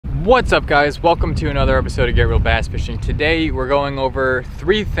What's up, guys? Welcome to another episode of Get Real Bass Fishing. Today we're going over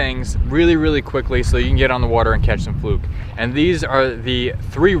 3 things really quickly so you can get on the water and catch some fluke. And these are the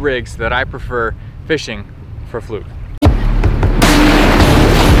 3 rigs that I prefer fishing for fluke.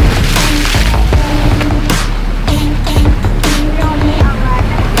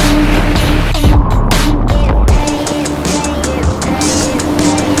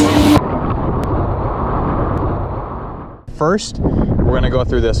 First, we're gonna go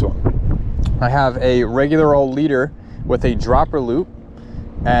through this one. I have a regular old leader with a dropper loop,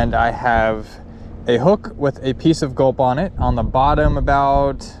 and I have a hook with a piece of GULP on it. On the bottom,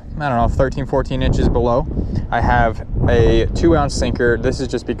 about, I don't know, 13-14 inches below, I have a 2-ounce sinker. This is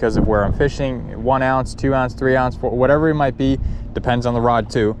just because of where I'm fishing. 1 ounce, 2 ounce, 3 ounce, whatever it might be, depends on the rod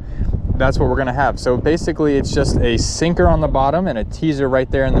too. That's what we're gonna have. So basically it's just a sinker on the bottom and a teaser right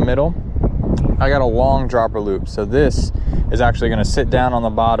there in the middle. I got a long dropper loop, so this is actually going to sit down on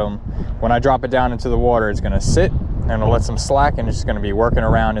the bottom. When I drop it down into the water, it's going to sit and it'll let some slack, and it's just going to be working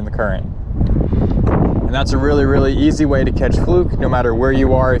around in the current. And that's a really easy way to catch fluke, no matter where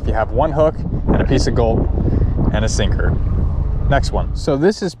you are, if you have one hook and a piece of GULP and a sinker. Next one. So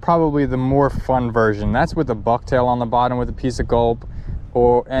this is probably the more fun version. That's with a bucktail on the bottom with a piece of GULP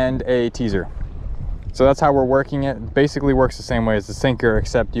and a teaser. So that's how we're working it. It basically works the same way as the sinker,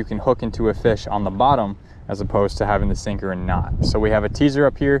 except you can hook into a fish on the bottom as opposed to having the sinker and not. So we have a teaser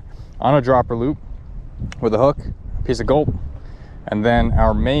up here on a dropper loop with a hook, a piece of GULP, and then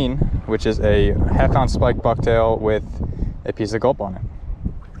our main, which is a 1/2 ounce spike bucktail with a piece of GULP on it.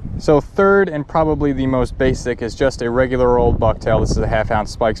 So third, and probably the most basic, is just a regular old bucktail. This is a 1/2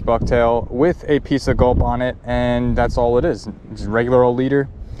 ounce spikes bucktail with a piece of GULP on it, and that's all it is. It's a regular old leader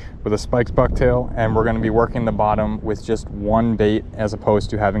with a spikes bucktail, and we're going to be working the bottom with just one bait as opposed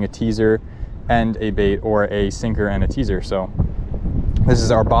to having a teaser and a bait, or a sinker and a teaser. So this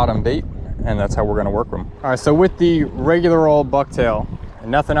is our bottom bait, and that's how we're going to work them. All right, so with the regular old bucktail,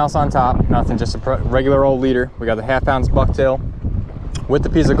 nothing else on top, nothing, just a regular old leader. We got the 1/2 ounce bucktail with the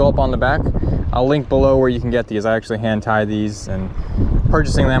piece of GULP on the back. I'll link below where you can get these. I actually hand tie these, and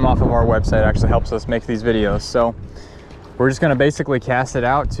purchasing them off of our website actually helps us make these videos. So we're just going to basically cast it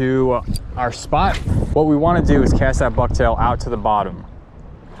out to our spot. What we want to do is cast that bucktail out to the bottom.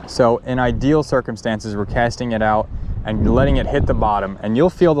 So in ideal circumstances, we're casting it out and letting it hit the bottom, and you'll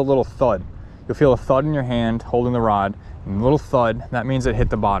feel the little thud. You'll feel a thud in your hand holding the rod, and a little thud, that means it hit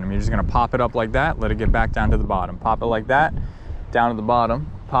the bottom. You're just going to pop it up like that, let it get back down to the bottom. Pop it like that, down to the bottom,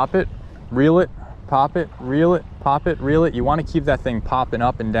 pop it, reel it, pop it, reel it, pop it, reel it. You want to keep that thing popping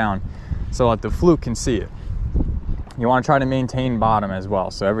up and down so that the fluke can see it. You want to try to maintain bottom as well.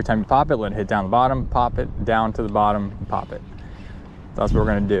 So every time you pop it, let it hit down the bottom, pop it, down to the bottom, and pop it. That's what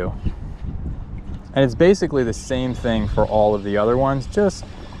we're going to do. And it's basically the same thing for all of the other ones, just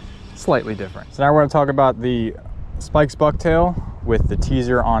slightly different. So now we're going to talk about the spikes bucktail with the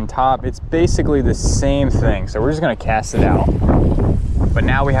teaser on top. It's basically the same thing. So we're just going to cast it out. But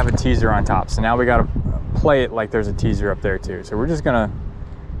now we have a teaser on top. So now we got to play it like there's a teaser up there too. So we're just going to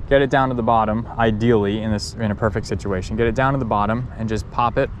get it down to the bottom, ideally in a perfect situation. Get it down to the bottom and just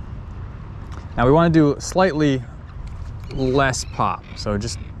pop it. Now we want to do slightly less pop, so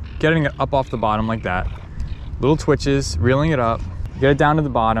just getting it up off the bottom like that, little twitches, reeling it up, get it down to the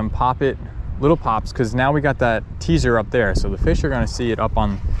bottom, pop it, little pops, because now we got that teaser up there, so the fish are going to see it up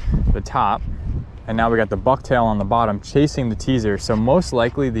on the top, and now we got the bucktail on the bottom chasing the teaser. So most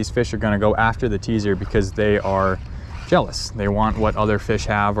likely these fish are going to go after the teaser because they are jealous. They want what other fish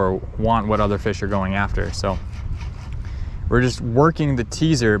have, or want what other fish are going after. So we're just working the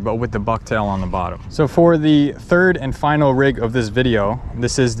teaser, but with the bucktail on the bottom. So for the third and final rig of this video,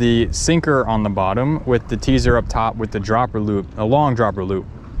 this is the sinker on the bottom with the teaser up top with the dropper loop, a long dropper loop.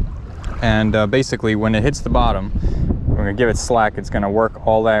 And basically when it hits the bottom, we're gonna give it slack. It's gonna work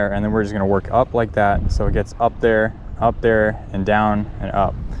all there, and then we're just gonna work up like that. So it gets up there, and down and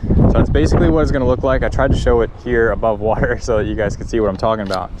up. So that's basically what it's gonna look like. I tried to show it here above water so that you guys can see what I'm talking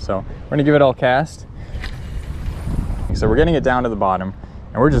about. So we're gonna give it all cast. So we're getting it down to the bottom,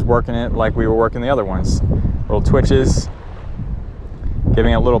 and we're just working it like we were working the other ones. Little twitches,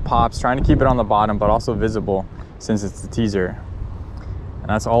 giving it little pops, trying to keep it on the bottom, but also visible since it's the teaser. And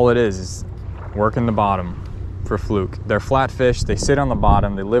that's all it is working the bottom for fluke. They're flat fish, they sit on the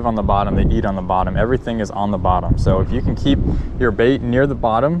bottom, they live on the bottom, they eat on the bottom. Everything is on the bottom. So if you can keep your bait near the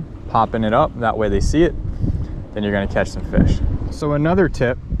bottom, popping it up, that way they see it, then you're gonna catch some fish. So another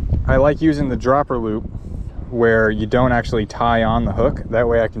tip, I like using the dropper loop where you don't actually tie on the hook. That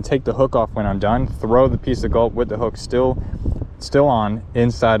way I can take the hook off when I'm done, throw the piece of GULP with the hook still on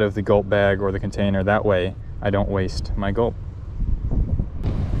inside of the GULP bag or the container. That way I don't waste my GULP.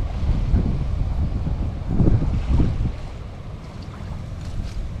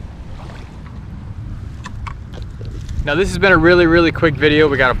 Now this has been a really quick video.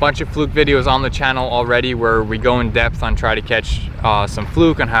 We got a bunch of fluke videos on the channel already where we go in depth on try to catch some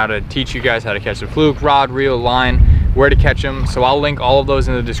fluke, on how to teach you guys how to catch the fluke, rod, reel, line, where to catch them. So I'll link all of those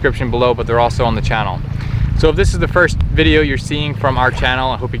in the description below, but they're also on the channel. So if this is the first video you're seeing from our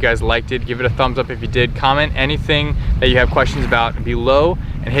channel, I hope you guys liked it. Give it a thumbs up if you did. Comment anything that you have questions about below,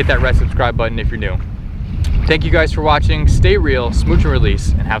 and hit that red subscribe button if you're new. Thank you guys for watching. Stay real, smooch and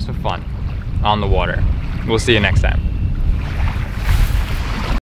release, and have some fun on the water. We'll see you next time.